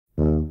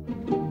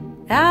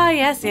Ah,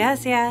 yes.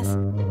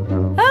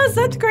 Oh,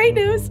 such great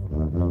news.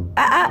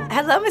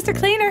 Hello, Mr.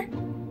 Cleaner.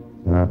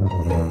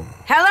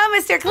 Hello,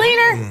 Mr.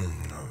 Cleaner.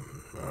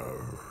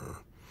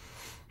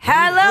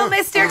 Hello,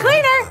 Mr.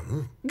 Cleaner.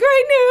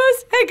 Great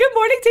news. Hey, good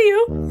morning to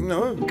you.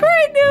 No.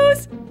 Great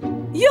news.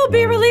 You'll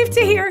be relieved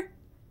to hear.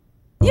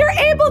 You're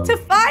able to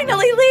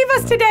finally leave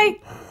us today.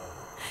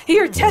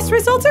 Your test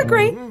results are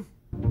great.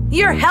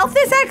 Your health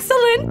is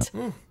excellent.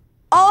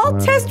 All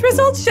test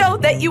results show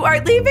that you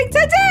are leaving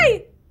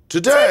today.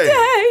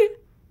 Today?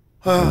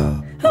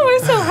 Oh, we're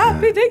so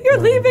happy that you're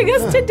leaving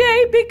us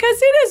today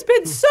because it has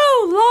been so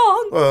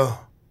long.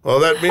 Well,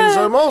 that means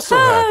I'm also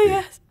happy.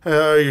 Yes.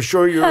 Are you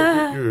sure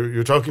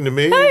you're talking to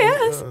me?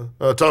 Yes.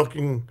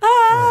 Talking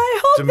I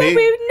hope to that me?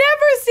 we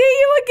never see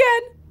you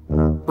again.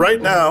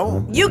 Right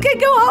now? You can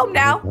go home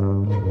now.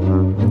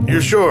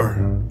 You're sure?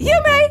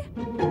 You may.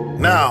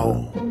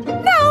 Now?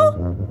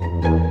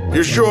 No.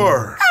 You're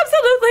sure?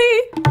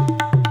 Absolutely.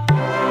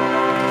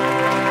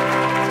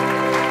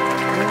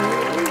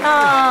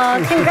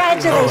 Oh,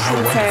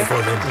 congratulations, sir.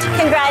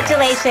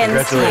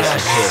 Congratulations.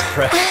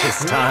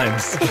 Precious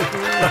times.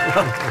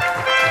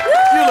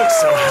 You look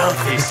so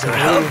healthy,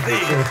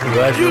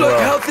 You look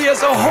healthy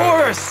as a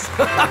horse.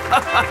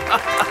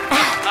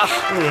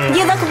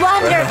 You look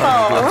wonderful.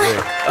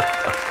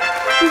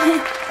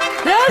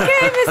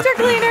 Okay, Mr.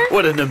 Cleaner.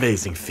 What an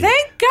amazing feat.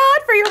 Thank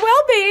God for your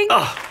well-being.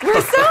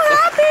 We're so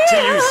happy. To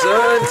you,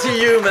 sir, and to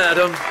you,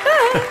 madam.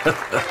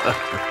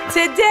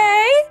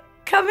 Today,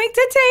 coming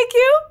to take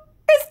you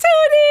is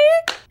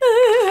Tootie.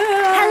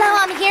 Hello,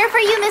 I'm here for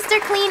you, Mr.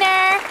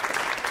 Cleaner.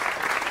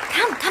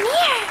 Come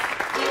here.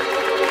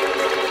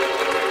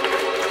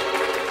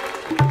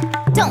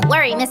 Don't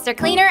worry, Mr.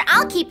 Cleaner.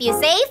 I'll keep you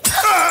safe.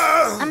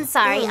 I'm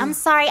sorry.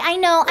 I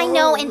know.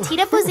 And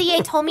Tita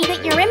Fozi told me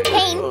that you're in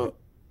pain.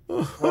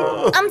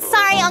 I'm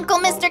sorry, Uncle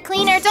Mr.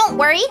 Cleaner. Don't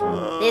worry.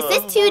 This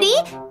is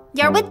Tootie.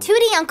 You're with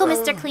Tootie, Uncle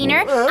Mr.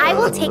 Cleaner. I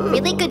will take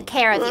really good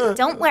care of you.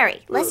 Don't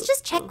worry. Let's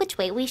just check which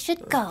way we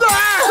should go.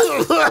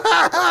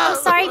 I'm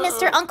sorry,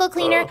 Mr. Uncle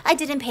Cleaner. I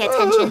didn't pay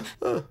attention.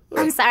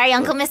 I'm sorry,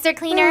 Uncle Mr.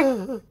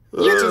 Cleaner.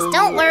 You just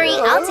don't worry.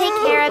 I'll take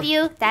care of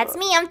you. That's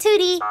me. I'm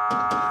Tootie.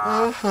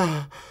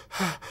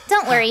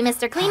 Don't worry,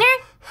 Mr. Cleaner.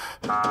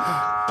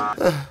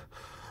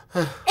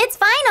 It's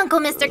fine, Uncle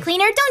Mr.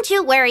 Cleaner. Don't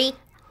you worry.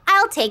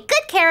 I'll take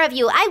good care of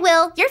you. I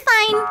will. You're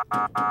fine.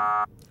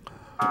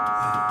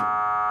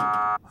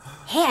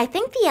 Hey, I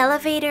think the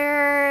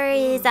elevator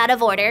is out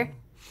of order.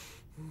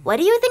 What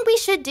do you think we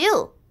should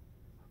do?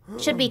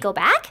 Should we go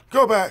back?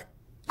 Go back.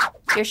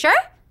 You're sure?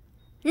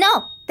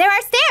 No, there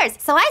are stairs.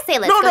 So I say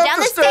let's go down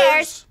the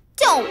stairs.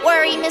 Don't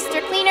worry,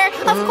 Mr. Cleaner.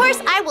 Of course,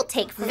 I will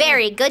take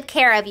very good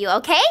care of you,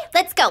 okay?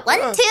 Let's go.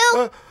 1,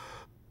 2.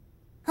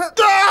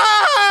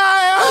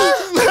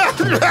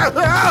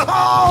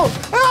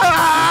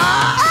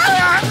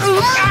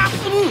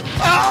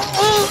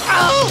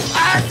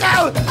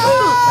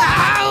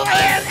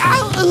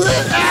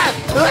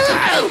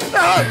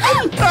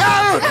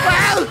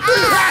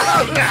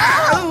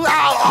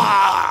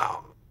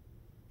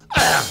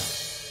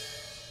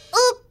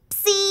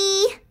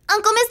 Oopsie.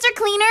 Uncle Mr.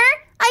 Cleaner,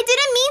 I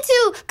didn't mean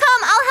to.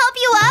 Come, I'll help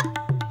you up.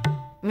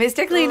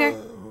 Mr. Cleaner,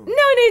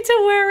 no need to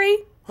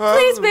worry.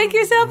 Please make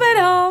yourself at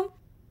home.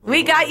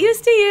 We got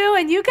used to you,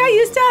 and you got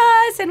used to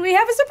us, and we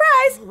have a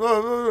surprise.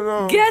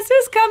 No. Guess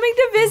who's coming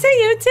to visit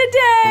you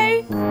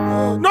today?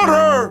 Not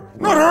her!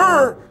 Not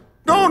her!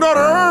 No, not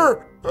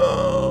her!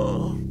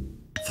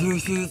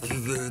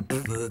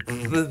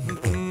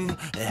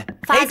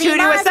 Hey, Tootie,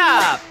 what's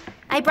up?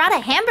 I brought a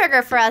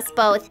hamburger for us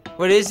both.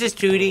 What is this,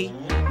 Tootie?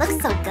 Looks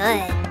so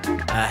good.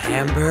 A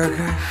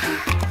hamburger?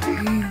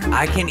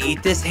 I can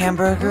eat this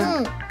hamburger?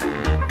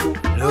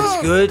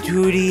 Looks good,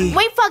 Tootie.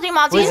 Wait, Fozi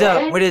Mozi. What's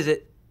up? What is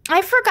it?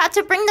 I forgot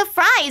to bring the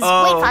fries.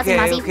 Oh, Wait, Fozi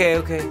Mozi.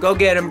 okay. Go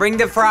get them. Bring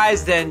the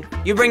fries, then.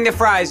 You bring the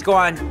fries. Go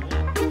on.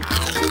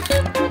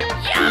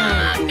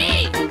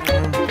 Yummy!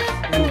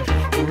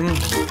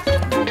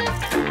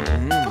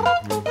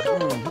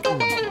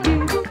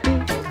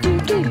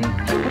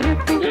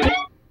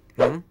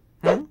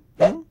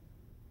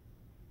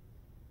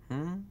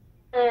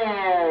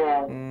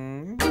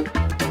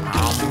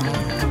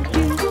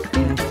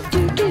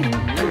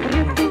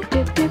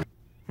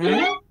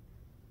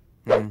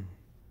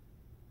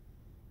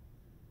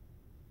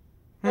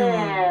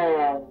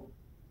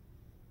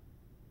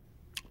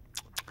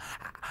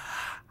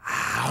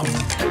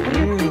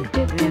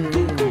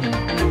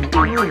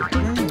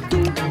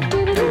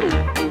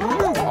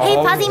 Hey,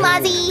 Fozi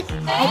Mozi.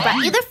 I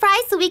brought you the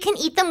fries so we can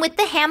eat them with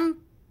the hamburger.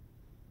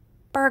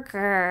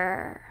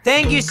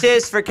 Thank you,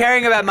 sis, for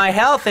caring about my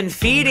health and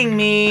feeding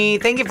me.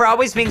 Thank you for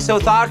always being so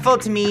thoughtful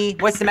to me.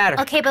 What's the matter?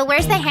 Okay, but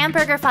where's the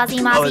hamburger, Fozi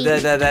Mozi?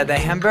 Oh, the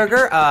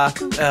hamburger?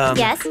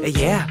 Yes?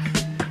 Yeah.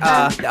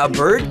 A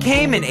bird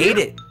came and ate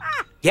it.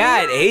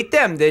 Yeah, it ate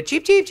them. The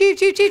cheep.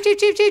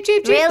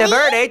 Really? The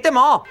bird ate them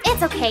all.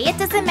 It's okay, it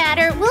doesn't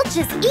matter. We'll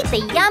just eat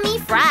the yummy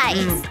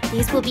fries.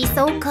 These will be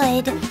so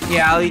good.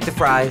 Yeah, I'll eat the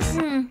fries.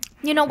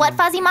 You know what,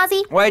 Fozi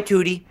Mozi? What,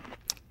 Tootie?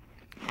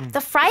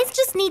 The fries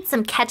just need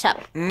some ketchup.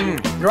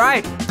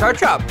 Right,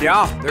 ketchup.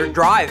 Yeah, they're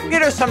dry.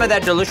 Get us some of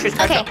that delicious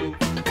ketchup.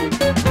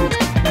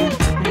 Okay.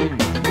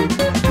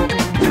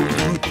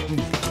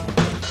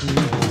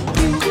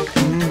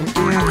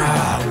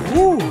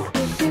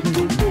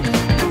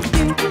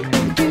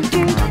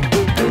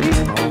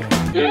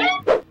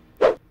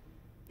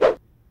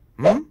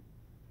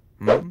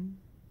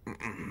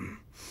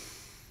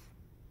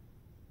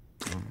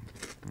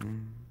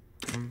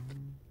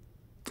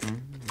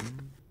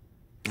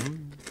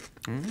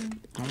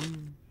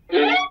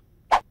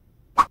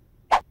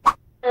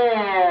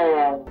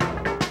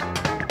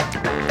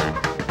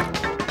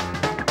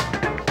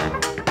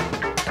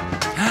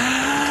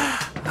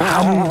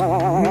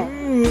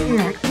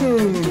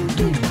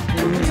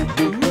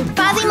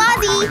 Fozi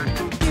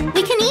Mozi,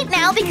 we can eat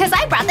now because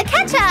I brought the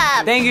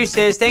ketchup. Thank you,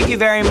 sis. Thank you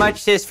very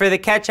much, sis, for the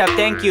ketchup.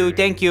 Thank you.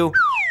 Thank you.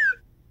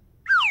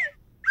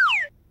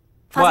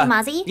 Fozi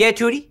Mozi? Yeah,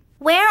 Tootie?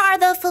 Where are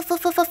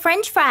the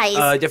French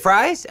fries? The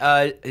fries?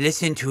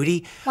 Listen,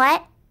 Tootie.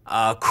 What?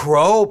 A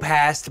crow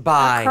passed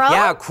by. A crow?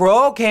 Yeah, a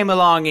crow came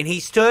along and he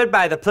stood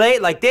by the plate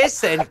like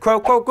this and crow,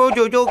 go,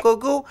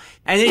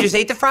 and then just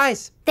ate the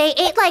fries. They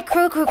ate like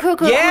crew,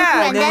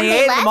 Yeah, and then we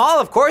they ate left? them all,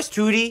 of course,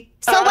 Tootie.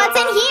 So what's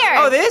in here?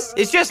 Oh, this?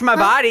 It's just my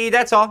body,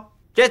 that's all.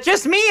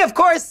 Just me, of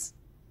course.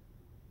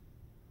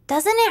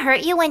 Doesn't it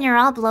hurt you when you're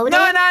all bloated?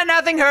 No,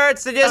 nothing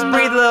hurts. So just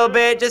breathe a little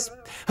bit. Just.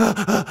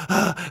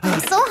 I'm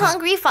so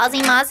hungry,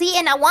 Fozi Mozi,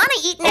 and I want to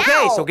eat now.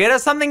 Okay, so get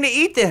us something to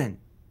eat then.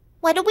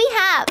 What do we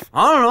have?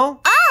 I don't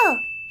know. Oh,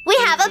 we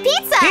have a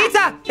pizza.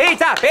 Pizza.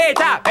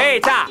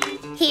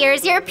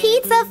 Here's your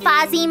pizza,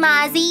 Fozi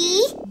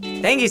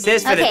Mozi. Thank you,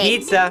 sis, for the Okay.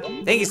 pizza.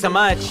 Thank you so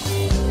much.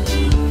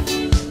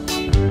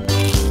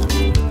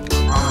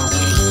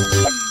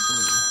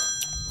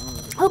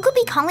 Who could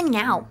be calling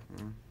now?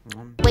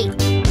 Wait.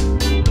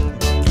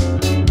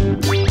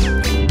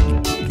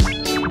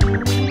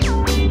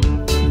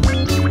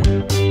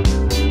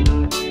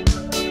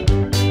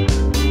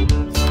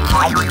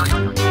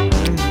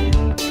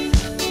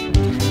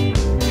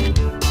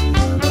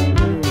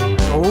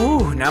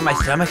 Ooh, now my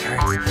stomach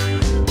hurts.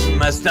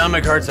 My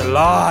stomach hurts a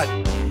lot.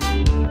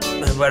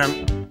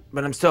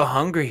 But I'm still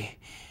hungry.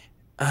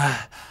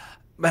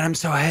 But I'm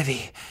so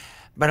heavy.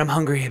 But I'm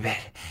hungry a bit.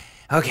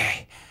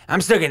 Okay,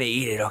 I'm still gonna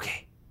eat it,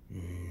 okay.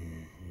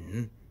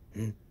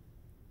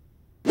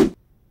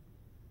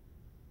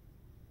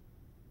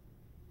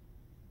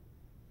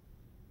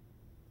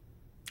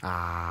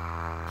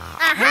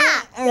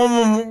 Aha!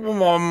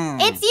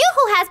 It's you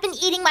who has been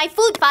eating my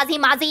food, Fozi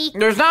Mozi.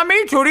 There's not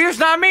me, Tootie, it's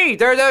not me.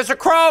 There's a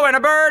crow and a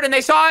bird and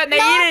they saw it and they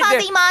No, eat it.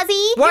 Fozi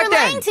Mozi. What You're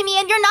then? lying to me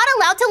and you're not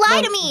allowed to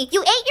lie to me.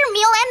 You ate your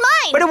meal and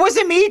mine. But it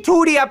wasn't me,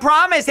 Tootie, I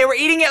promise. They were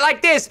eating it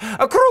like this.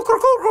 A crow.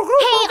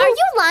 Hey, are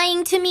you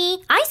lying to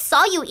me? I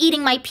saw you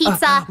eating my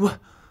pizza.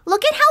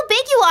 Look at how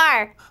big you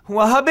are.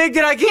 Well, how big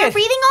did I You're get?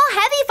 breathing all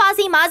heavy,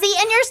 Fozi Mozi,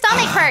 and your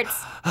stomach hurts.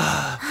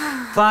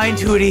 Fine,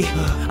 Tootie.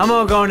 I'm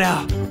gonna go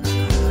now.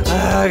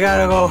 I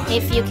gotta go.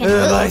 If you can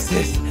Bye,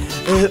 sis.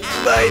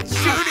 Bye,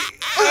 Tootie.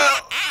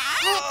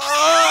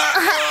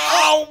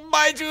 Oh,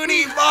 bye,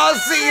 Tootie. I'll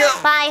see you.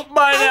 Bye.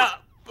 Bye now.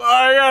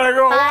 I gotta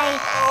go. Bye.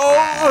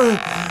 Oh,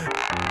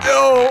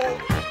 no.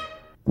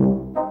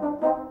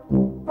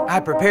 I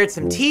prepared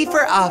some tea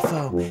for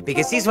Afo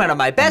because he's one of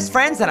my best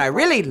friends and I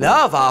really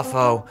love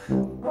Afo.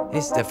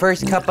 This is the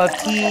first cup of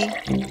tea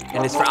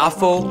and it's for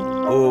Afo.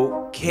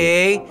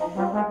 Okay.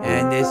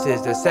 And this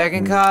is the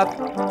second cup.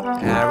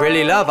 And I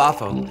really love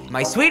Afo.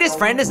 My sweetest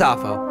friend is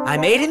Afo. I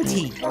made him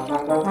tea.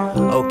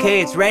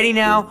 Okay, it's ready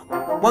now.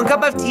 1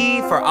 cup of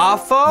tea for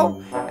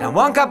Afo and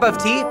 1 cup of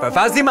tea for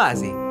Fozi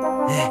Mozi.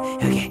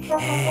 Okay.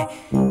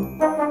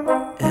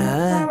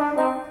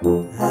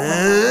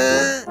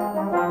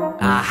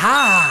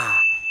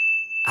 Aha!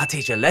 I'll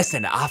teach a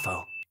lesson to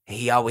Afo.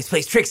 He always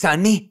plays tricks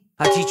on me.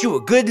 I'll teach you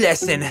a good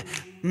lesson.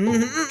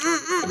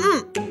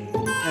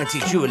 I'll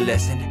teach you a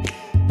lesson.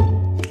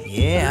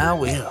 Yeah, I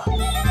will.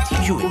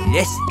 Teach you a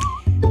lesson.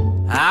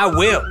 I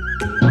will.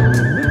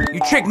 You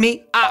trick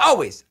me, I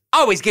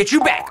always get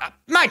you back.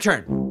 My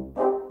turn.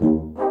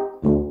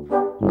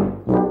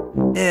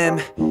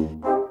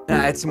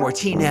 Add some more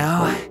tea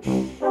now.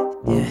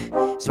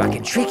 So I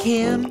can trick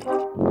him.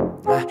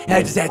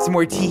 I just add some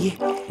more tea.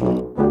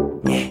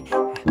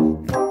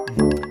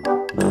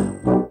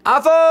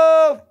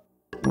 Afo!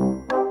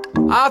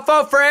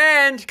 Afo,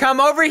 friend, come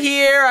over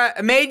here.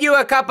 I made you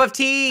a cup of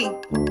tea.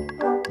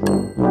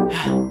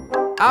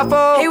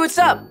 Afo! Hey, what's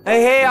up?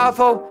 Hey,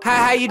 Afo.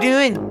 How you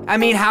doing? I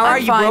mean, how are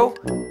you, fine. bro?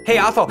 Hey,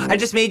 Afo, I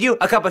just made you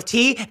a cup of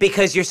tea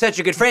because you're such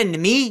a good friend to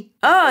me.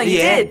 Oh, you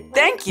Yeah. did.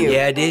 Thank you.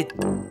 Yeah, I did.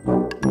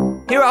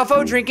 Here,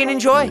 Afo, drink and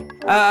enjoy.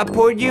 I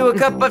poured you a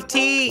cup of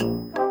tea.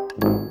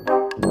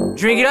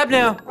 Drink it up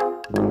now.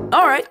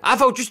 All right.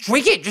 Afo, just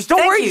drink it. Just don't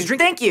Thank worry. you. Just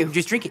drink Thank you.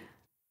 Just drink it.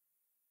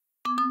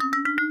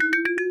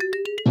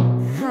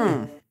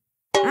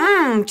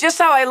 Just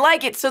how I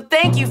like it, so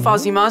thank you,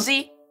 Fozi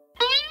Mozi.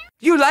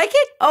 You like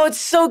it? Oh, it's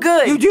so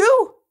good. You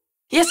do?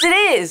 Yes, it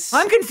is.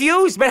 I'm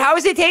confused, but how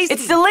is it tasty?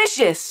 It's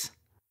delicious.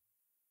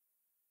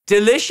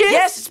 delicious?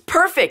 Yes, it's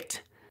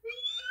perfect.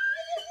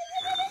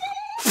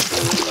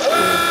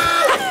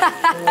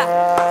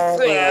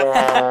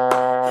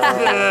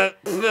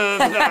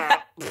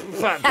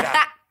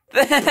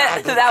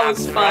 That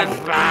was fun.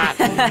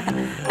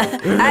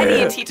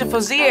 Addie and Tita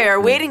Fozi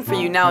are waiting for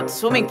you now at the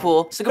swimming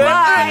pool, so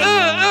goodbye.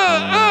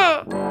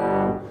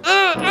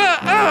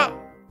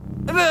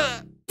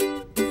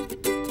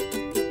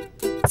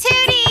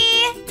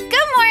 Tootie!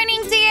 Good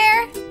morning,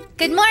 dear.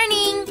 Good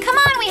morning. Come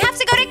on, we have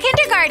to go to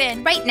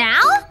kindergarten. Right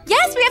now?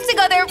 Yes, we have to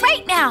go there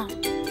right now.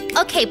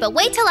 Okay, but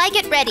wait till I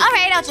get ready. All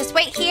right, I'll just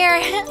wait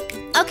here.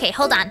 Okay,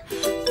 hold on.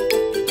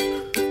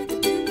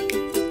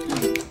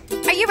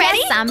 Are you ready?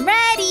 Yes, I'm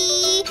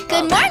ready.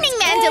 Good morning,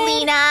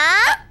 Mandalina.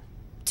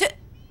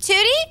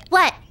 Tootie?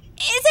 What?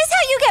 Is this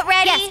how you get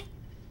ready? Yes.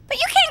 But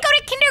you can't go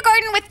to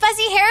kindergarten with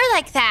fuzzy hair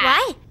like that.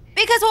 Why?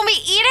 Because when we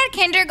eat at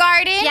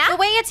kindergarten, the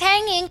way it's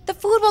hanging, the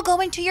food will go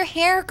into your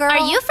hair, girl. Are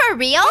you for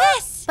real?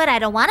 Yes. But I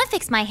don't want to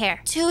fix my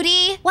hair.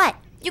 Tootie. What?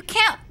 You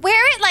can't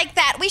wear it like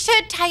that. We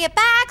should tie it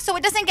back so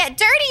it doesn't get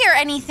dirty or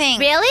anything.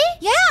 Really?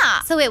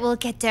 Yeah. So it will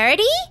get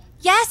dirty?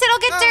 Yes, it'll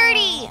get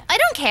dirty. I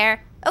don't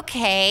care.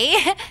 Okay.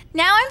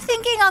 Now I'm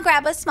thinking I'll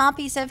grab a small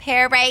piece of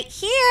hair right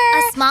here.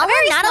 A small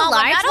one, not a large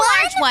one? Not a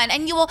large one.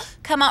 And you will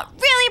come out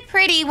really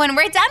pretty when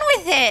we're done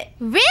with it.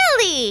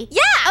 Really?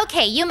 Yeah.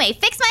 Okay, you may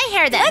fix my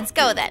hair then. Let's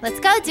go then. Let's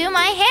go do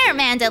my hair,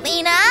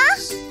 Mandalina.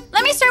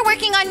 Let me start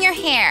working on your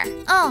hair.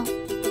 Oh,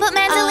 but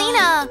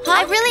Mandalina,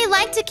 I really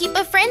like to keep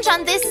a fringe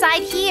on this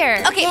side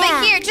here. Okay,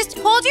 but here, just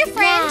hold your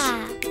fringe.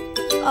 Yeah.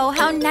 Oh,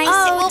 how nice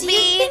it will be. Do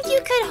you think you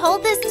could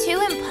hold this too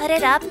and put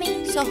it up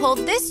maybe? So hold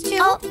this too.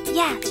 Oh,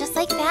 yeah, just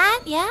like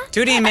that, yeah?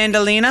 Tootie and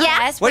Mandalina?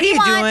 Yes, what are you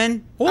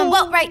doing?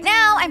 Well, right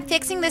now, I'm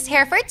fixing this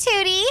hair for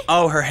Tootie.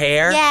 Oh, her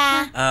hair?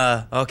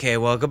 Yeah. Okay,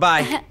 well,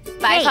 goodbye.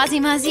 Bye, Fozi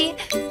Mozi.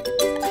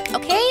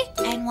 Okay,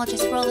 and we'll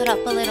just roll it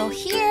up a little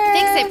here.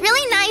 Fix it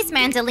really nice,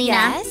 Mandalina.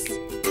 Yes.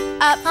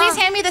 Please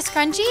hand me the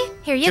scrunchie.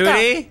 Here you go.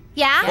 Tootie?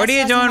 Yeah? What are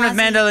you doing with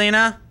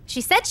Mandalina?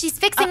 She said she's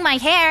fixing my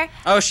hair.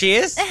 Oh, she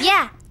is?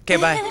 Yeah. Okay,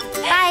 bye.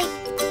 Bye.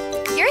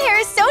 Your hair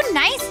is so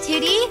nice,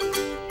 Tootie.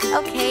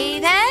 Okay,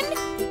 then.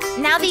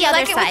 Now the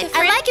other side.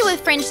 I like it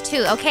with fringe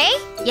too, okay?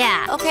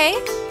 Yeah. Okay.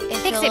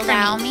 Fix it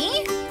for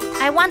me.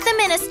 I want them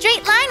in a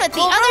straight line with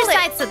the other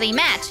side so they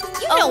match.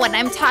 You know what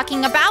I'm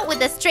talking about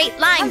with a straight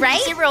line,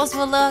 right? Zeros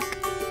will look.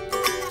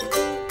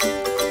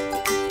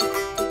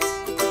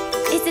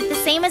 Is it the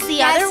same as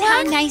the other one?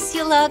 How nice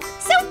you look.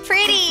 So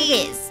pretty.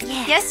 It is.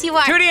 Yeah. Yes, you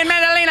are. Tootie and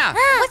Mandalina.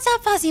 What's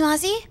up, Fozi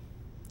Mozi?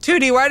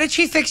 Tootie, why did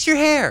she fix your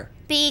hair?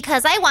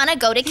 Because I want to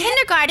go to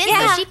kindergarten,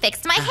 so she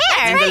fixed my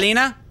hair.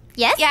 Mandalina?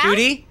 Yes? Yeah?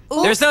 Tootie?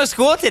 There's no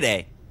school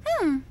today.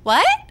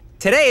 What?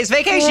 Today is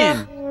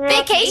vacation.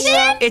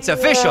 Vacation? It's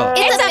official.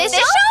 It's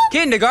official?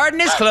 Kindergarten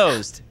is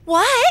closed.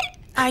 What?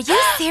 Are you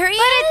serious?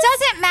 But it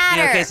doesn't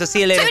matter. Yeah, okay, so see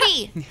you later.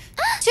 Tootie,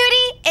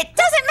 it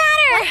doesn't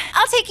matter.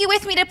 I'll take you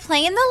with me to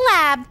play in the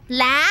lab.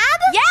 Lab?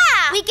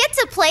 Yeah. We get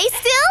to play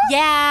still?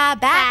 Yeah,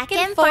 back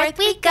and forth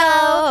we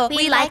go.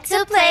 We like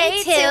to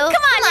play too. Come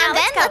on now,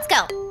 then, let's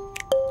go.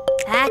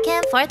 Back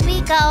and forth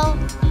we go.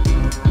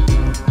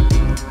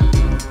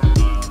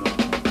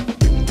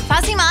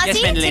 Fozi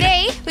Mozi,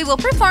 today we will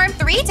perform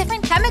 3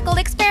 different chemical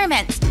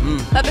experiments.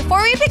 But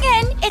before we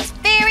begin, it's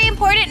very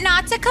important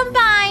not to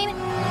combine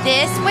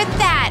this with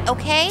that,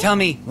 okay? Tell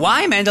me,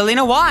 why,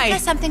 Mandalina, why?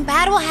 Because something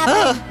bad will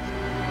happen.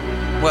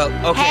 Well,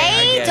 okay.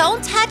 Hey,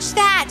 don't touch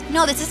that.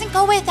 No, this doesn't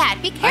go with that.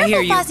 Be careful, I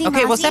hear you. Fozi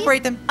Okay, Mozi. we'll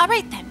separate them. All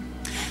right, then.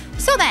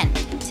 So then,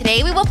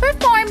 today we will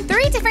perform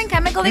 3 different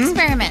chemical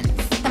experiments.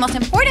 The most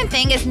important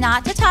thing is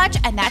not to touch,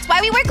 and that's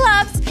why we wear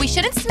gloves. We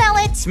shouldn't smell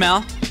it.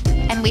 Smell?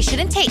 And we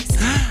shouldn't taste.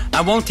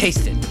 I won't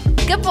taste it.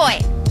 Good boy.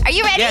 Are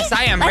you ready? Yes,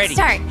 I am ready.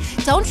 Let's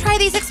start. Don't try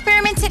these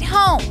experiments at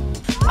home.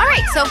 All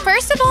right, so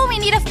first of all, we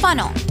need a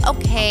funnel.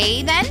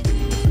 Okay, then.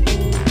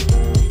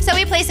 So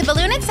we place a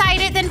balloon inside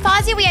it. Then,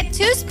 Fozi, we add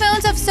 2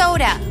 spoons of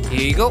soda.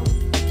 Here you go.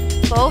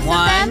 Both 1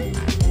 of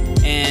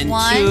them. and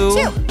 1,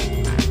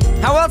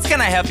 2. How else can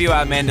I help you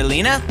out,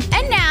 Mandalina?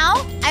 And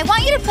now, I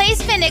want you to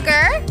place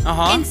vinegar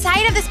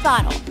inside of this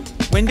bottle.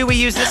 When do we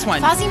use this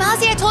one? Fozi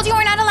Mozi, I told you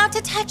we're not allowed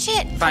to touch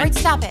it. Fine. All right,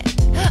 stop it.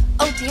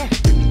 Oh, dear.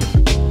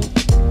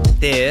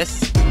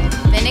 This.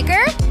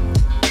 Vinegar.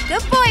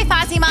 Good boy,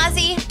 Fozi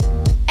Mozi.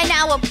 And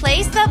now we'll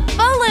place the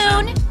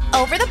balloon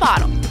over the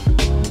bottle.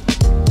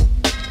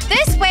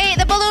 This way,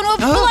 the balloon will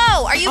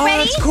blow. Are you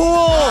ready? Oh, that's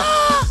cool.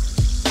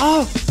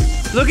 Oh,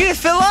 look at it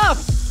fill up.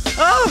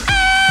 Oh.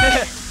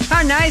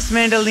 How nice,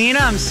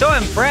 Mandalina. I'm so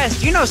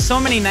impressed. You know so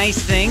many nice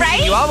things.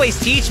 Right? You always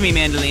teach me,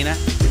 Mandalina.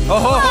 Oh,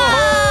 ho, ho,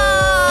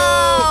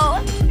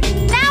 ho.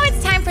 Now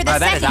it's time for the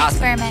second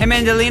experiment. Hey,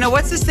 Mandalina,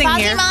 what's this thing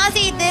here?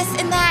 Fozi Mozi,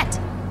 this and that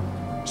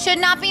should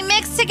not be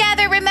mixed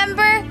together,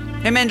 remember?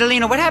 Hey,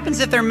 Mandalina, what happens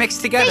if they're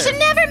mixed together? They should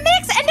never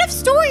mix. End of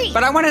story.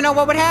 But I want to know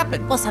what would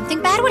happen. Well,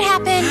 something bad would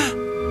happen.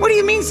 What do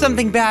you mean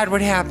something bad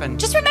would happen?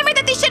 Just remember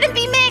that they shouldn't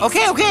be mixed.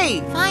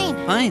 Okay.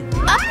 Fine.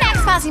 Up next,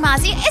 Fozi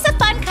Mozi, is a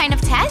fun kind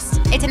of test.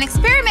 It's an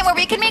experiment where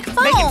we can make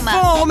foam. Make it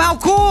foam? How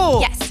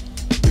cool. Yes.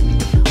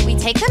 We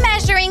take the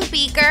measuring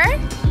beaker.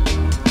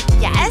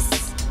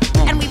 Yes.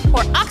 and we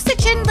pour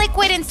oxygen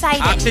liquid inside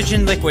it.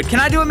 Oxygen liquid. Can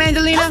I do it,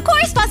 Mandalina? Of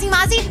course, Fozi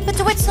Mozi, but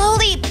do it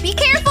slowly. Be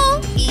careful.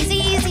 Easy,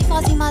 easy,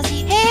 Fozi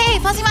Mozi. Hey,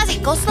 Fozi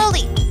Mozi, go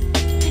slowly.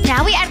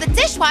 Now we add the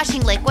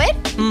dishwashing liquid.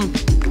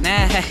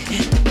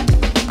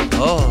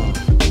 Oh.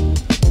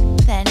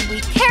 Then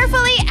we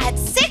carefully add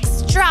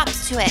 6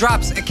 drops to it.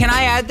 Drops. Can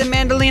I add them,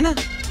 Mandalina?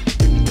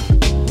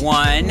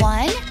 1,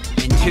 1,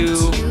 and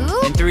 2,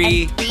 and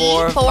 3,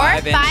 4,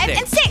 5,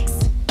 and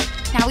 6.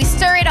 Now we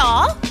stir it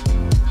all.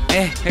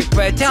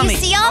 But tell me.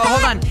 See all that?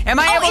 Hold on. Am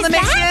I able to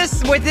mix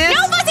this with this?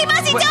 No, Fozi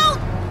Mozi, don't!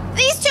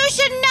 These two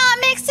should not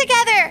mix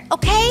together,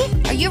 okay?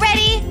 Are you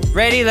ready?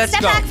 Ready, let's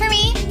Step go. back for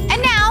me.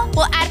 And now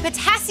we'll add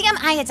potassium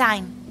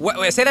iodine.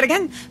 Wait, say that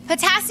again?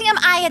 Potassium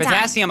iodine.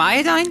 Potassium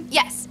iodine?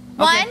 Yes.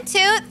 Okay. 1,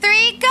 2,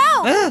 3,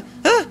 go!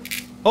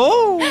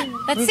 Oh!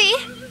 Let's see.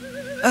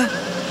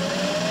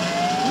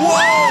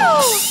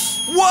 Whoa!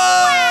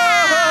 Whoa!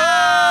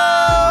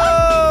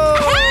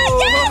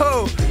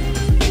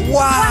 Yes!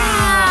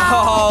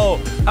 Wow!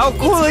 How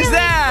cool is really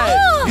that?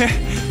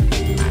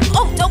 cool.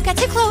 Oh, don't get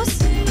too close.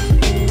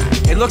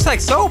 It looks like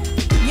soap.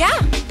 Yeah.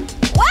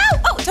 Wow!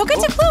 Oh, don't get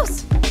too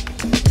close.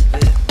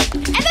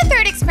 And the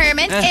third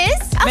experiment is,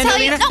 I'll tell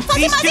you. Mandalina, No, Fozi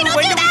these Mozi, two, don't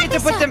when do do we that. get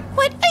to put them-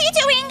 What are you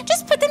doing?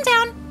 Just put them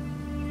down.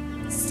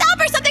 Stop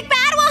or something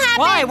bad will happen.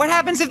 Why? What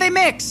happens if they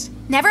mix?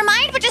 Never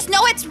mind, but just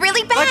know it's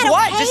really bad, Like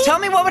what? okay? Just tell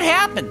me what would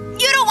happen.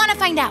 You don't want to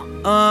find out.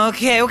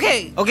 Okay.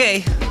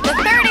 The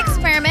third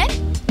experiment,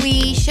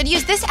 we should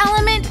use this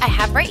element I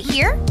have right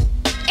here,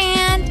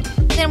 and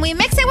then we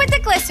mix it with the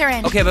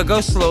glycerin. Okay, but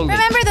go slowly.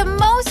 Remember the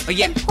most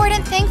yeah.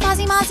 important thing,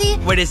 Fozi Mozi?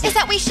 What is it? Is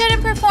that we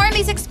shouldn't perform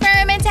these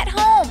experiments at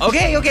home.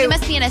 Okay. We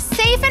must be in a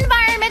safe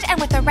environment and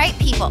with the right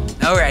people.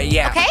 All right,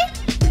 yeah. Okay?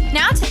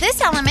 Now to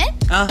this element,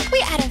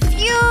 we add a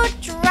few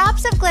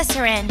drops of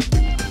glycerin.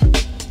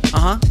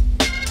 Uh-huh.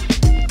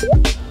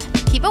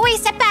 Keep away,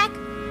 step back.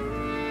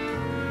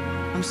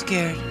 I'm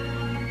scared.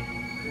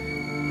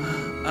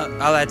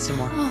 I'll add some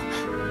more.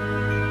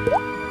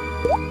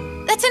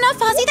 That's enough,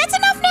 Fozi. That's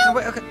enough now.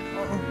 Wait, okay.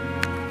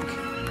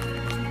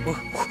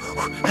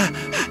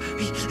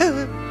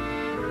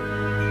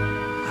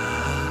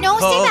 No,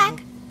 stay back.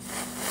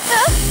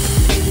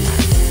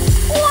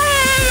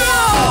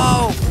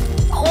 Wow!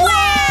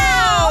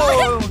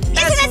 Wow! Isn't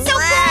that so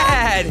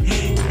rad.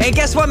 Hey,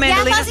 guess what,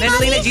 Mandalina? Fozi Mozi?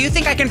 Mandalina, do you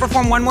think I can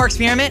perform one more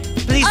experiment?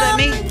 Please let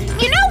me.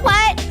 You know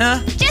what? Huh?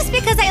 Just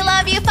because I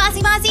love you,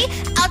 Fozi Mozi,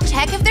 I'll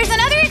check if there's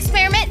another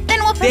experiment, then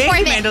we'll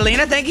perform Thank you, it.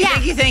 Mandalina. Thank you,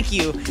 Yeah. thank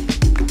you.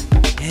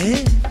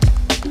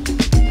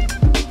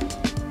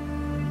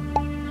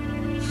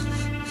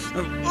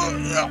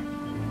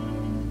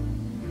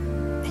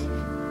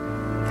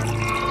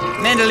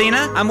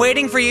 Mandalina, I'm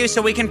waiting for you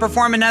so we can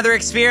perform another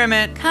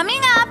experiment. Coming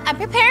up, I'm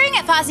preparing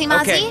it, Fozi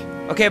Mozi.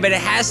 Okay, but it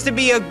has to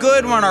be a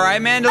good one, all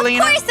right, Mandalina?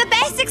 Of course, the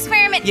best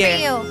experiment Yeah.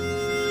 for you.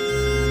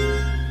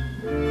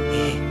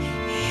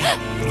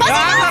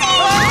 Fozi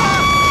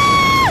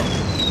Mozi!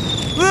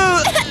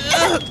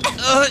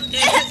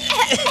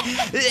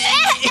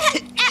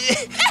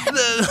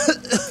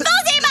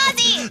 Fozi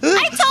Mozi!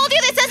 I told you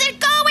this doesn't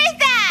go with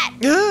that!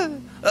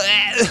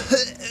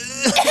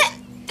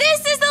 This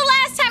is the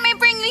last time I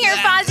bring you here,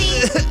 Fozi.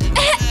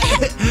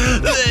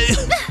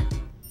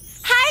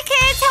 Hi,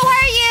 kids. How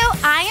are you?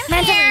 I am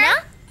Mandalina?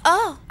 here.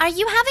 Oh. Are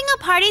you having a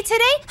party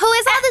today? Who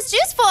is all this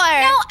juice for?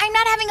 No, I'm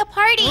not having a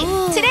party.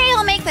 Today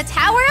I'll make the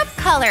Tower of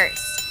Colors.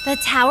 The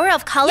Tower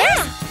of Colors?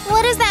 Yeah.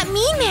 What does that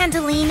mean,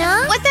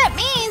 Mandalina? What that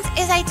means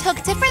is I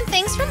took different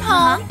things from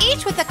home,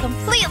 each with a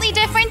completely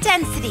different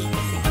density.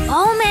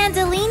 Oh,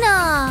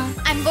 Mandalina.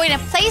 I'm going to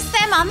place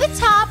them on the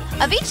top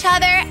of each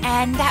other,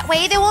 and that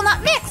way they will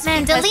not mix.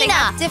 Because they Mandalina.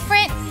 have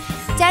different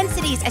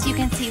densities, as you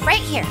can see right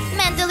here.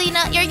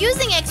 Mandalina, you're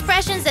using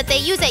expressions that they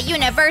use at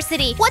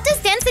university. What does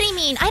density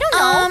mean? I don't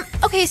know.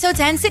 Okay, so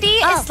density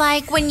is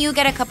like when you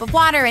get a cup of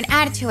water and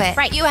add to it.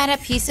 Right. You add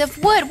a piece of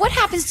wood. What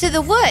happens to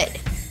the wood?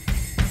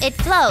 It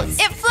floats.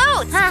 It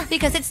floats Huh.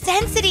 because it's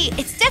density.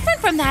 It's different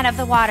from that of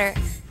the water.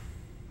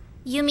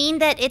 You mean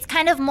that it's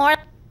kind of more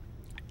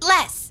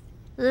Less.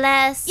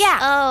 less? Yeah.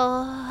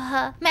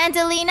 Oh,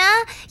 Mandalina?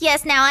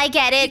 Yes, now I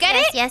get it. You get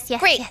it? Yes.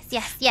 Great.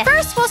 Yes.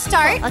 First, we'll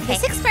start Okay.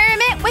 this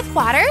experiment with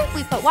water.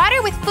 We put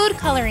water with food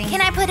coloring.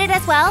 Can I put it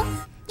as well?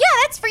 Yeah,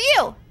 that's for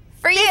you.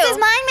 For you. This is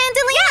mine,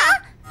 Mandalina?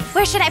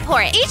 Where should I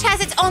pour it? Each has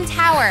its own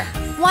tower.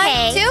 1,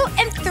 Okay. 2,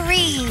 and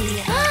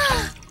 3.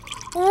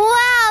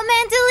 Wow,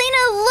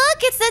 Mandalina, look,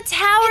 it's the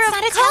Tower It's of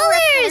not a Colors. tower of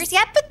colors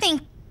yet, but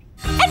think.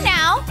 And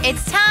now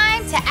it's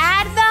time to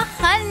add the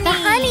honey. The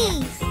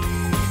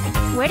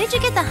honey. Where did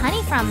you get the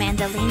honey from,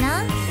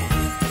 Mandalina?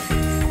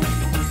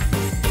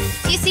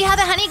 Do you see how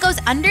the honey goes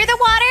under the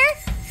water?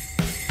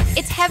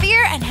 It's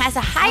heavier and has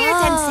a higher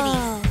density.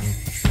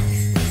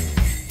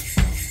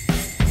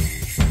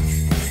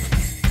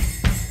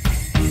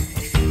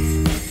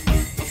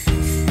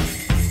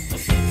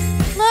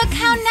 Look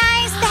how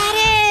nice that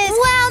is.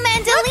 Wow,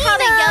 Mandalina. Look how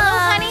the yellow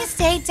honey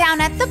stayed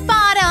down at the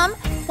bottom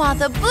while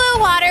the blue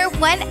water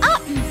went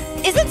up.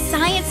 Isn't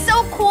science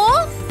so cool?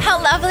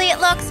 How lovely it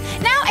looks.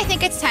 Now I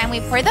think it's time we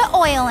pour the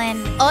oil in.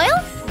 Oil?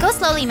 Go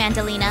slowly,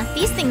 Mandalina.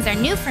 These things are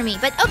new for me,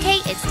 but okay,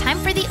 it's time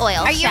for the oil.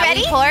 Are you Shall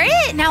ready? we pour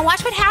it? Now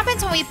watch what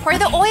happens when we pour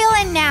the oil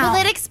in now. Will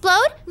it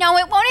explode? No,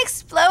 it won't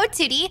explode,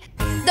 Tootie.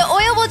 The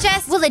oil will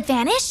just... Will it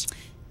vanish?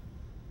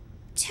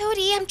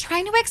 Tootie, I'm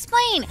trying to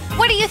explain.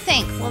 What do you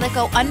think? Will it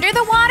go under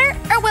the water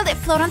or will it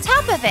float on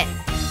top of it?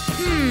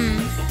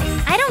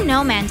 I don't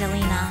know,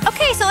 Mandalina.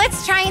 Okay, so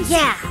let's try and see.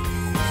 Yeah.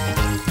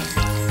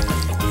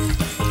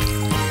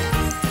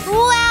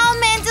 Wow,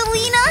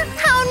 Mandalina,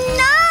 how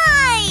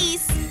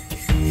nice!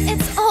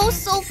 It's oh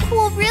so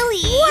cool,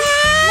 really.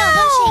 Wow! No,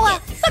 don't shake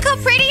it. Look how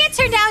pretty it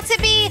turned out to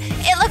be.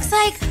 It looks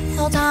like,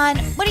 hold on,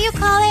 what do you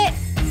call it?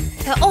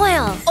 The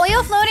oil.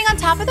 Oil floating on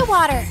top of the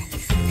water.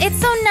 It's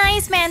so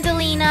nice,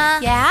 Mandalina.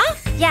 Yeah?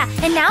 Yeah,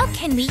 and now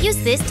can we use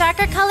this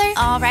darker color?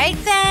 All right,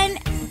 then.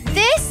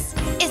 This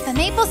is the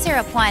maple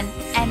syrup one.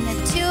 And the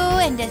 2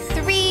 and the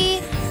 3.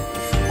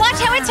 Watch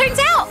how it turns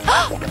out.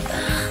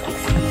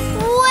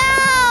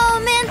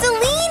 Wow,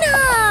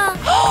 Mandalina!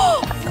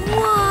 Whoa!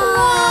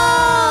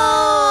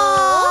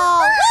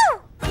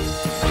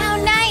 How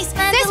nice.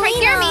 Mandalina. This right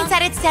here means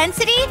that its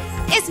density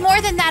is more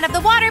than that of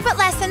the water, but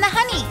less than the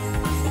honey.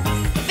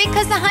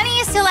 Because the honey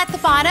is still at the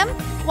bottom,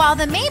 while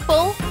the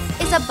maple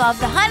is above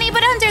the honey,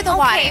 but under the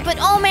water. Okay, but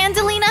oh,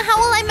 Mandalina, how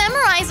will I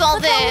memorize all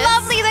Look this? how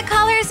lovely the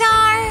colors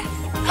are.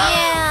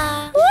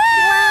 Yeah.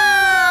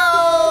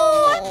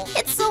 Wow!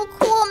 It's so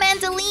cool,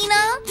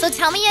 Mandalina. So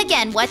tell me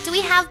again, what do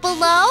we have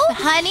below? The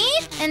honey,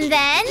 And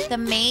then? the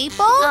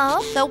maple,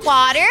 Oh. the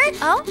water,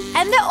 Oh,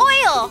 and the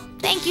oil.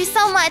 thank you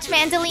so much,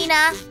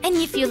 Mandalina. And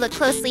if you look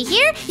closely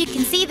here, you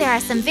can see there are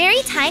some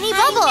very tiny I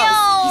bubbles.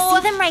 know. You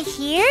see them right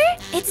here?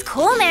 It's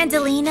cool,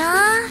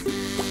 Mandalina.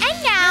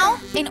 And now,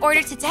 in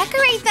order to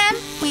decorate them,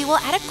 we will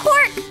add a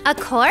cork. A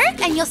cork?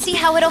 And you'll see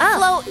how it'll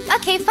float.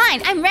 Okay,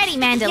 fine. I'm ready,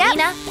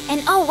 Mandalina.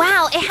 And oh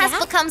wow, it has Yeah?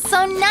 become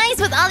so nice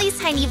with all these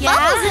tiny Yeah?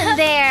 bubbles in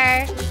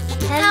there.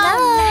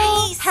 Hello.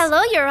 nice.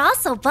 Hello, you're all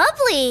so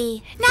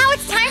bubbly. Now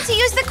it's time to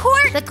use the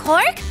cork. The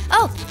cork?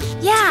 Oh,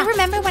 Do yeah. you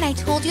remember when I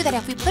told you that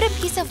if we put a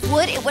piece of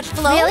wood, it would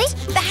float? Really?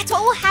 That's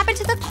what will happen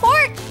to the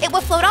cork. It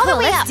will float all Cool, the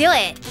way let's up. do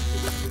it.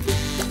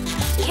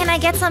 Can I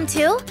get some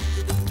too?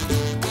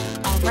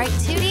 All right,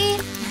 Tootie.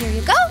 Here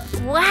you go.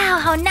 Wow,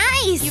 how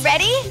nice. You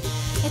ready?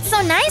 It's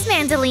so nice,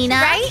 Mandalina.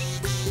 Right?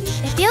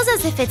 It feels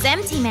as if it's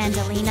empty,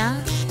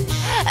 Mandalina.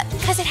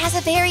 Because it has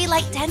a very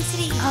light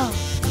density. Oh,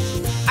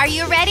 Are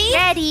you ready?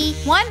 ready.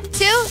 1, 2,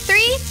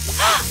 3.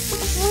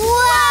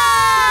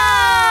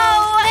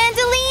 Whoa!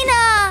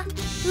 Mandalina!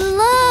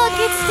 Look,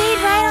 it stayed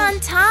right on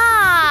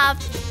top.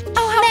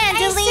 Oh, how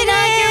Mandalina,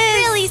 nice it you're is.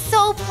 really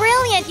so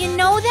brilliant. You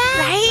know that?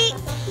 Right?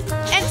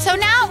 And so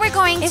now we're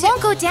going It to...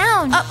 won't go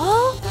down.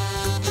 Oh,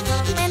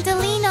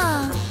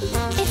 Mandalina,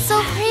 it's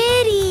so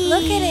pretty.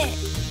 look at it.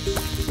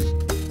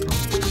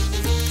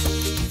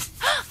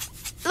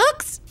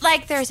 Looks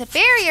like there's a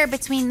barrier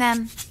between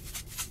them.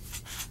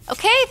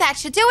 Okay, that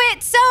should do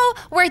it. So,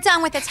 we're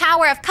done with the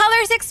Tower of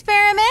Colors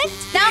experiment.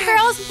 Now,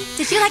 girls,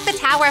 did you like the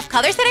Tower of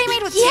Colors that I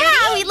made with Yeah,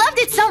 Tootie? we loved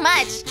it so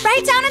much.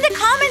 Write down in the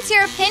comments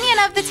your opinion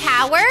of the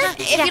tower.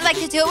 If yeah. you'd like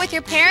to do it with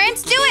your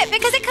parents, do it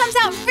because it comes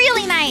out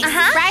really nice,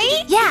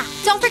 right? Yeah.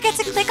 Don't forget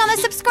to click on the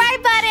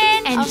subscribe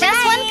button. And All just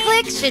one right.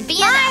 click should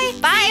be Bye.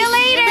 enough. Bye. See you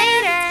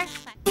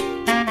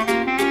later.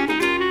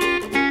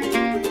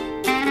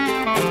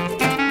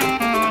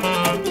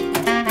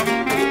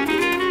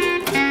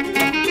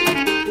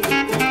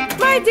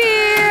 My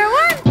dear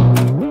one.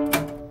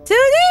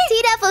 Tootie?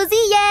 Tita Fozi,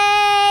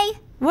 yay!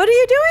 What are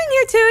you doing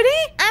here,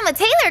 Tootie? I'm a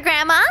tailor,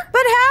 Grandma.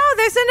 But how?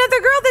 There's another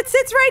girl that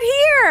sits right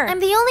here. I'm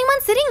the only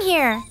one sitting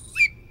here.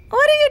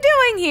 What are you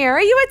doing here?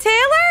 Are you a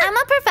tailor? I'm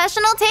a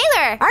professional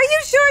tailor. Are you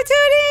sure,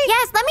 Tootie?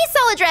 Yes, let me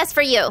sew a dress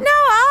for you. No,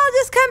 I'll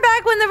just come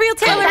back when the real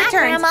Come tailor back,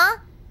 returns. Grandma.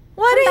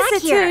 What Come is back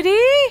it, here.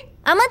 Tootie?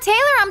 I'm a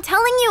tailor, I'm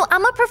telling you.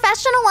 I'm a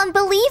professional one,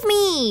 believe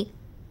me.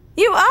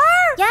 You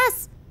are?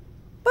 Yes.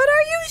 But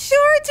are you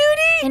sure,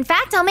 Tootie? In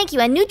fact, I'll make you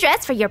a new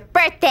dress for your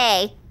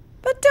birthday.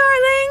 But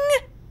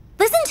darling...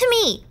 Listen to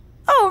me.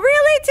 Oh,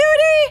 really,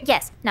 Tootie?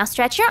 Yes, now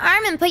stretch your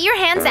arm and put your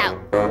hands out.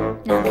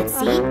 Now let's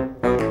see.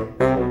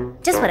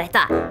 Just what I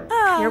thought.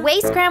 Your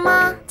waist,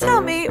 Grandma. Tell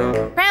me...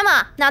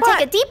 Grandma, now What?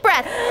 take a deep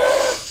breath.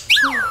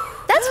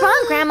 That's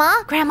wrong,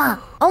 Grandma. Grandma,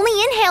 only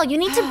inhale. You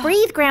need to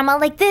breathe, Grandma,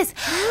 like this.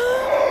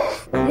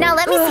 Now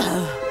let me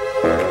see.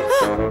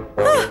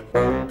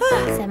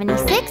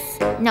 76?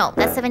 No,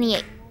 that's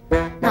 78.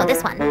 No,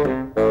 this one.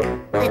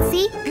 Let's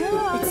see.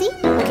 Let's see.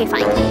 Okay,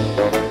 fine.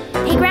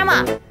 Hey,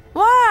 Grandma,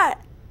 What?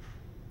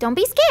 don't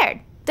be scared.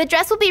 The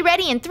dress will be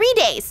ready in 3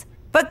 days.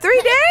 But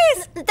 3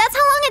 days? That's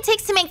how long it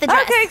takes to make the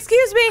dress. Okay,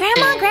 excuse me.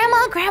 Grandma.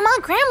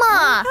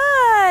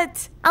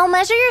 What? I'll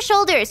measure your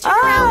shoulders. Turn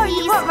Oh, around, you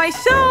please. want my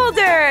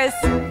shoulders.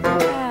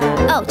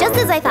 Oh, just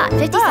as I thought.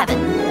 57. Okay,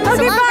 So long,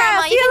 bye. Grandma.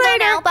 I'll see You you can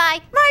later. go now. Bye.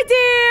 My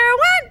dear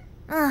one.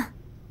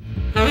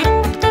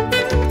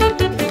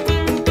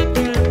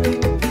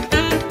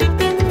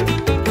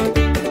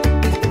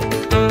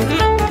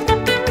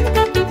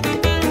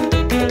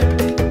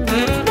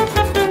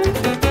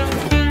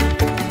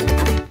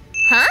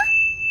 Huh?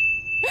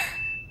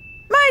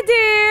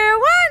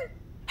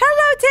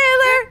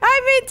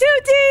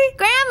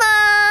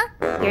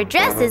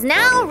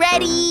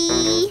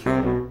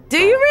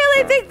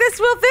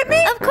 will fit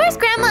me? Of course,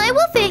 Grandma, I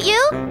will fit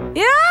you.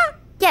 Yeah?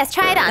 Yes,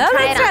 try it on. Oh,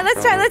 try it on.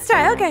 let's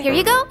try. Okay. Here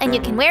you go, and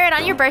you can wear it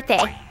on your birthday.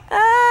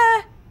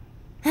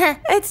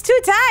 It's too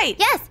tight.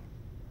 Yes.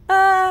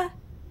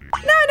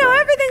 No,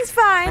 everything's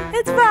fine.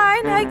 It's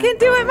fine. I can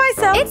do it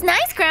myself. It's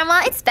nice,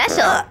 Grandma. It's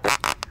special.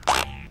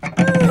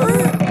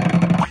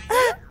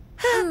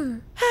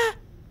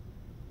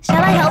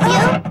 Shall I help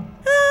you?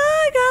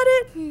 I got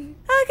it.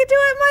 I can do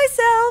it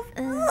myself.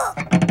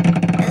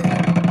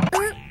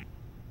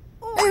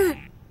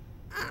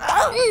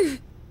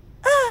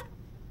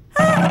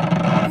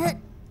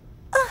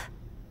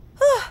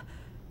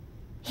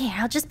 Here,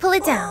 I'll just pull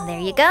it down. There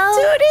you go.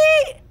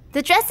 Tootie!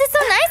 The dress is so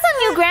nice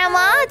on you,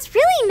 Grandma. It's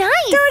really nice.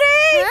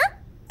 Tootie!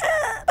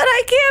 Huh? But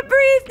I can't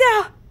breathe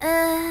now.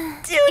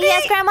 Tootie!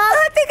 Yes, Grandma?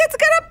 I think it's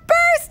gonna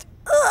burst.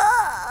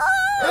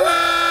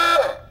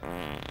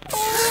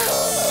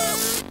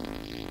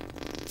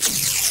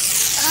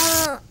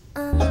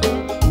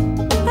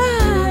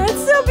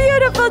 It's so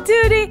beautiful,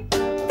 Tootie.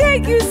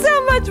 Thank you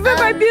so much for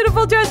my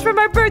beautiful dress for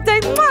my birthday.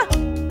 Mwah!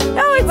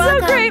 Oh, it's so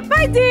welcome. great,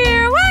 my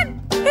dear one.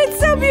 It's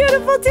so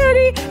beautiful,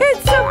 Tootie.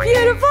 It's so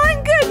beautiful,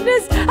 and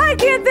goodness, I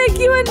can't thank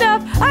you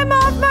enough. I'm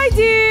off, my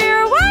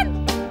dear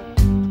one.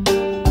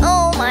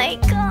 Oh, my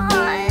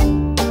God.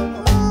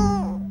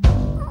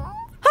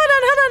 Hold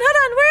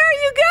on. Where are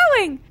you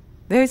going?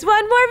 There's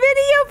one more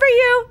video for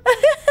you.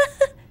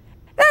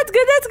 That's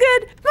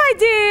good. My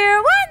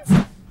dear ones.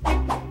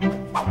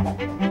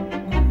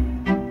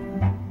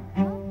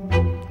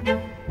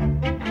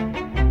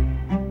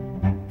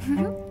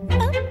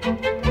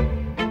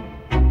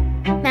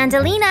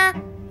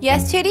 Mandalina.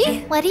 Yes,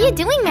 Tootie? What are you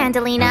doing,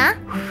 Mandalina?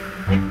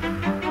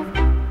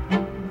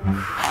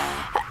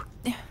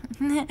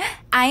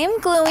 I am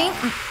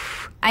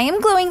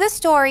gluing the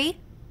story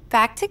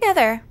back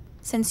together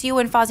since you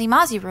and Fozi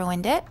Mozi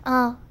ruined it.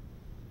 Oh.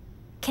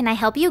 Can I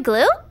help you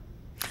glue?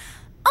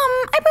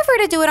 I prefer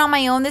to do it on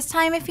my own this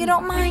time if you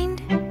don't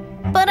mind.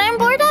 But I'm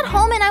bored at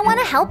home and I want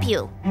to help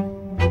you.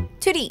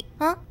 Tootie,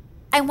 Huh?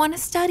 I want to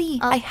study.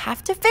 I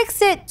have to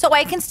fix it so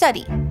I can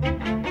study.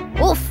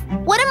 Oof.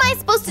 What am I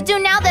supposed to do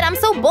now that I'm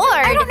so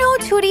bored? I don't know,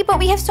 Tootie, but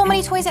we have so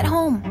many toys at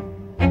home.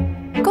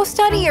 Go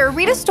study or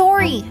read a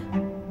story.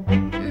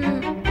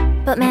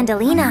 But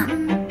Mandalina,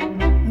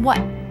 What?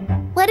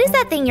 what is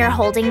that thing you're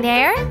holding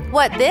there?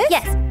 What, this?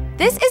 Yes.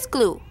 This is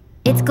glue.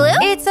 It's glue?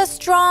 It's a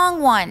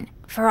strong one.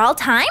 For all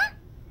time?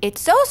 It's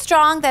so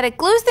strong that it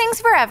glues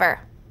things forever.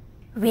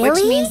 Really?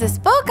 Which means this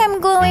book I'm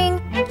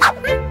gluing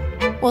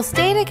will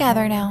stay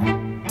together now.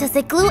 Does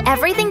it glue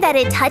everything that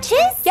it touches?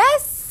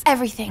 Yes,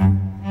 everything.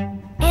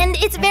 And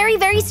it's very,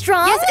 very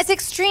strong? Yes, it's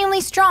extremely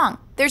strong.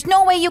 There's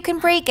no way you can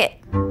break it.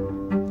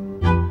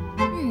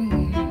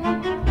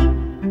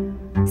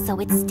 So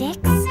it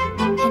sticks,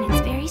 and it's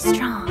very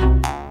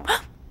strong.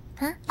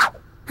 Huh?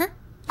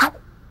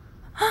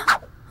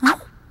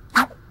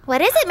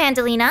 What is it,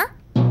 Mandalina?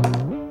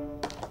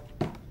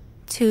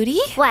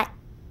 Tootie? What?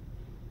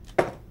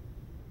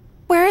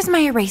 Where is my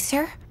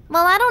eraser?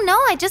 Well, I don't know.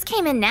 I just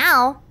came in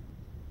now.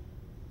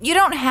 You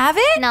don't have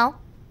it? No.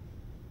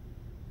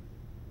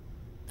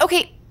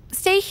 Okay,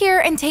 stay here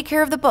and take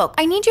care of the book.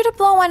 I need you to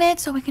blow on it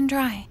so it can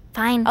dry.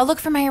 Fine. I'll look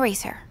for my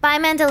eraser. Bye,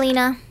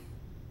 Mandalina.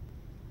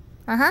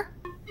 Uh-huh.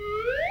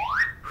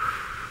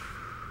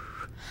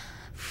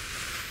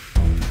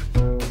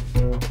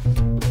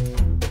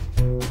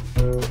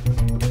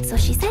 So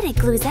she said it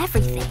glues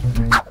everything.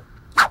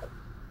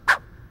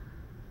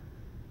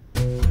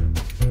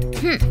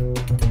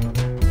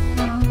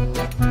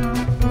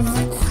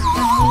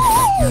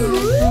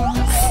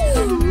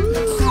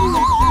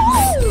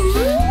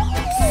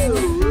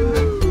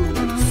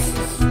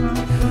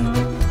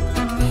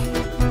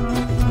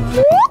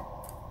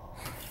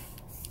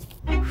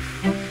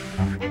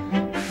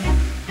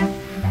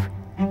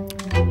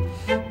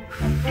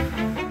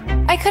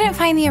 I couldn't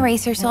find the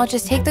eraser, so I'll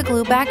just take the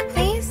glue back,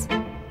 please.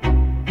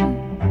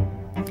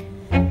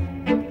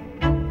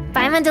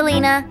 Bye,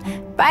 Mandalina.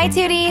 Bye,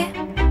 Tootie.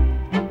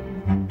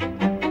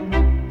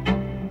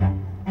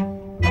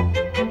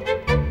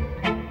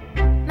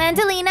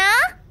 Mandalina?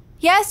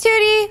 Yes,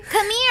 Tootie?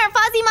 Come here.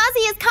 Fozi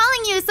Mozi is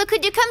calling you, so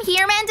could you come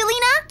here,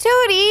 Mandalina?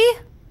 Tootie,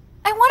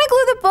 I want to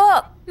glue the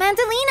book.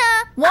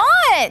 Mandalina!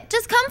 What?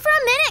 Just come for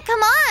a minute,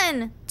 come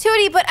on!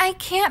 Tootie, but I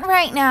can't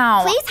right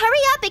now. Please hurry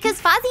up because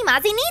Fozi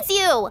Mozi needs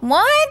you!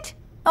 What?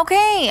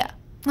 Okay.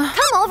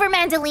 Come over,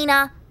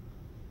 Mandalina.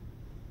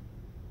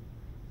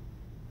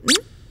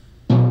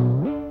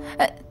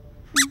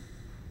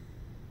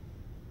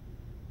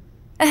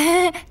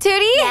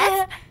 Tootie?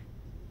 Yes?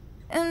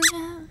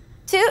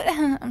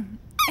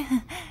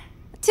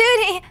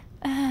 Tootie?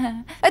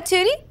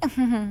 Tootie?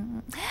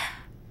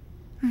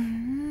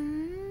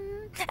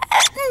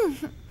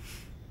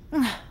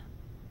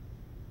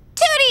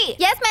 Tootie!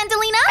 Yes,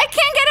 Mandalina? I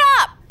can't get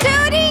up!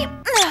 Tootie!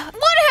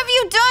 What have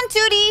you done,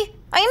 Tootie?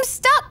 I am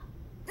stuck.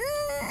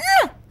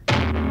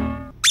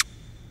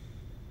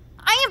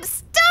 I am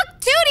stuck,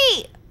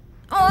 Tootie!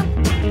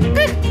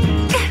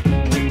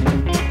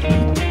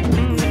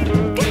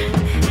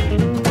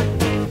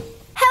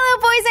 Hello,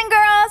 boys and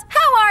girls.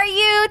 How are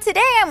you?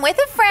 today I'm with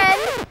a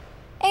friend,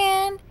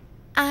 and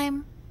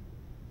I'm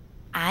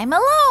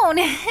alone.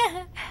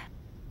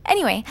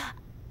 Anyway,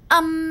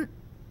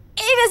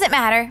 it doesn't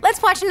matter.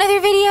 Let's watch another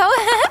video.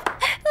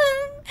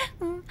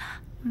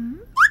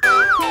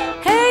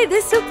 Hey,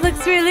 this soup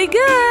looks really good.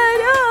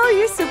 Oh,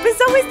 your soup is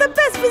always the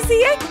best,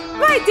 Fozi,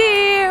 my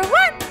dear.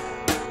 What?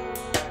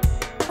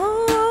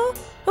 Oh,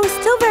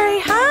 still very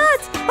hot.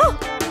 Oh,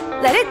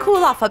 let it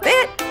cool off a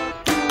bit.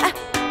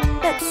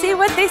 Let's see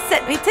what they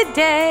sent me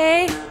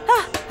today.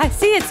 I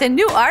see it's a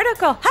new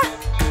article.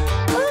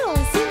 Oh,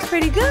 it seems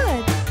pretty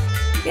good.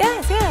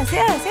 Yes.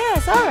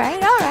 All right.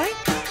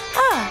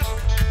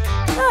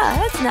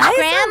 That's nice.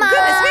 Grandma. Oh,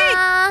 goodness me.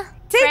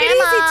 Take it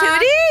easy,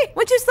 Tootie.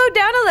 Would you slow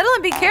down a little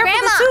and be careful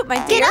of the soup, my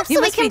dear? Get up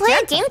so we can play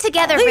a game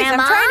together, Please,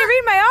 Grandma. I'm trying to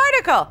read my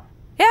article.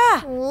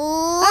 Yeah.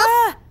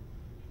 Woof.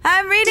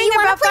 I'm reading you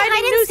wanna about play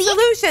finding hide and new seek?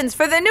 solutions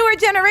for the newer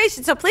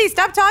generation, so please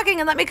stop talking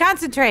and let me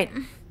concentrate.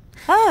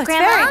 Oh, it's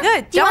Grandma, very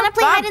good. do you want to Don't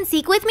play bump. hide and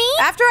seek with me?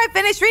 After I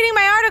finish reading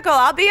my article,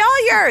 I'll be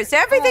all yours.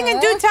 Everything in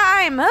due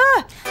time.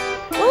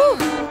 Ooh.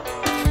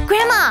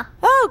 Grandma,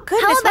 Oh,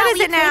 goodness. how about What is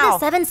we it play now? the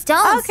 7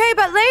 stones? Okay,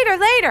 but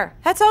later.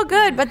 That's all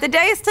good, but the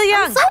day is still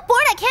young. I'm so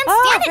bored I can't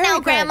stand it very now,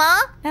 good. Grandma.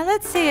 Now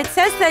let's see. It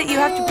says that you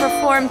have to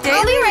perform daily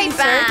I'll be right research.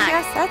 back.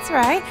 Yes, that's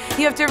right.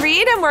 You have to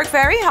read and work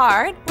very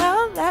hard.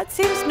 Well, that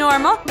seems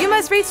normal. You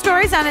must read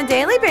stories on a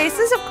daily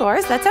basis, of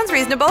course. That sounds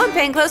reasonable, and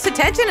paying close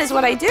attention is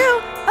what I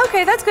do.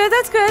 Okay, that's good.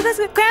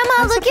 Grandma,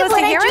 I'm look at supposed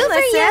what to I hear drew and for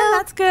listen. you.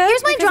 That's good.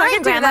 Here's my because I drawing,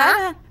 can do Grandma.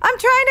 that. I'm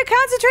trying to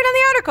concentrate on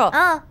the article.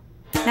 Oh.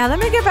 Now let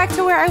me get back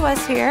to where I was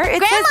here. It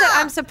says that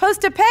Grandma! I'm supposed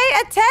to pay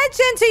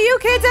attention to you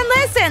kids and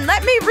listen.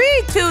 Let me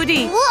read,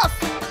 Tootie. Woof.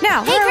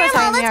 Now, Hey, where was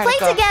I Grandma, in the let's play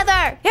article?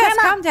 together. Yes,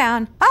 Grandma, calm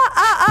down.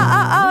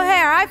 Oh,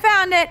 here, I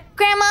found it.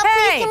 Grandma, Hey.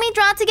 please, can we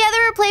draw together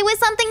or play with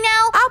something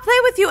now? I'll play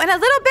with you in a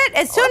little bit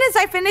as soon as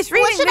I finish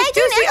reading should this I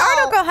do juicy now?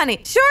 article, honey.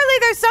 Surely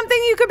there's something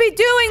you could be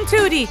doing,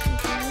 Tootie.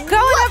 Go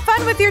and have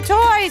fun with your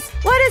toys.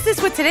 What is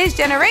this with today's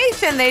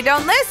generation? They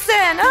don't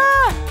listen.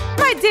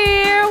 My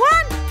dear,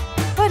 what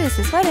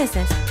is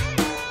this?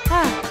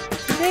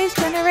 Today's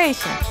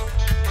generation.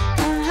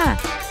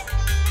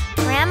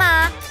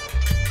 Grandma.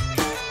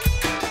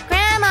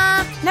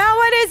 Now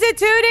what is it,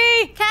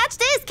 Tootie? Catch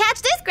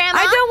this, Grandma.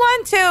 I don't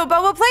want to,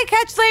 but we'll play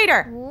catch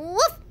later.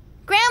 Woof.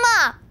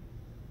 Grandma.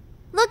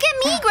 Look at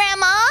me,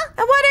 Grandma.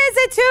 And what is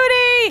it,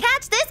 Tootie?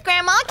 Catch this,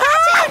 Grandma. Catch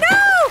Oh, it. no!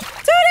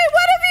 Tootie,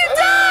 what have you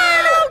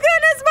done? Oh,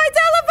 goodness, my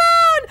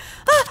telephone!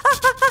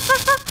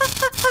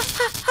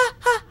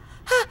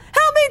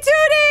 Help me,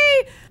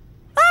 Tootie!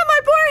 Oh, my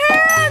poor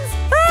hands!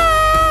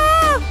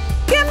 Oh!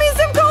 Get me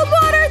some cold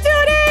water,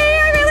 Tootie!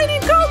 I really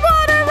need cold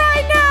water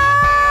right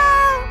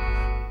now!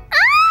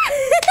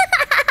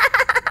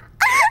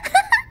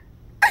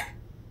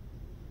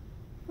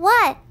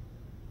 What?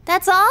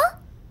 That's all?